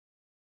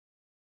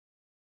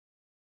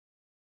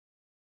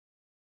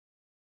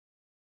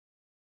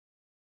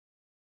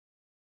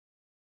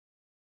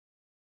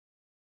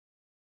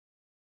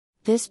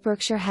This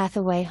Berkshire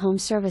Hathaway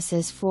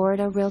HomeServices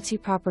Florida Realty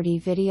property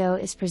video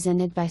is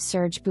presented by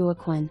Serge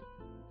Boucquin.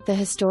 The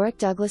historic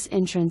Douglas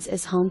entrance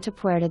is home to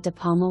Puerta De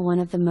Palma, one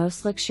of the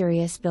most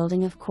luxurious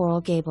building of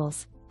Coral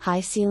Gables,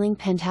 high-ceiling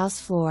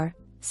penthouse floor,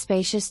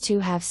 spacious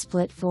two-half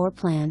split floor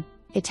plan,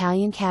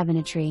 Italian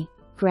cabinetry,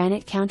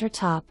 granite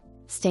countertop,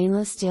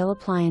 stainless steel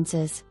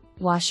appliances,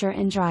 washer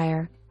and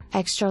dryer,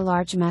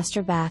 extra-large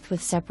master bath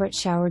with separate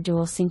shower,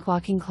 dual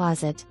sinkwalking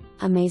closet,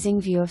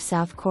 amazing view of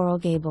South Coral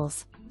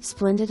Gables,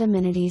 splendid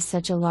amenities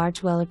such a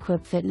large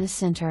well-equipped fitness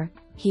center,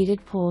 heated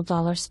pool,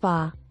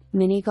 spa,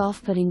 mini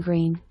golf putting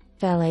green,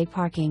 valet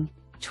parking,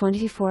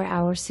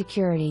 24-hour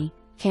security,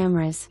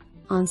 cameras,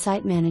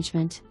 on-site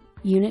management.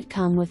 Unit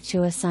come with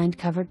 2 assigned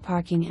covered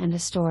parking and a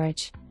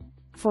storage.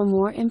 For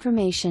more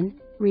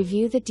information,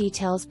 review the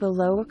details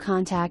below or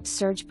contact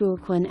Serge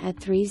Boucquin at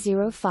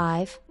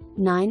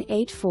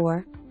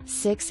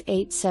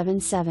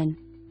 305-984-6877.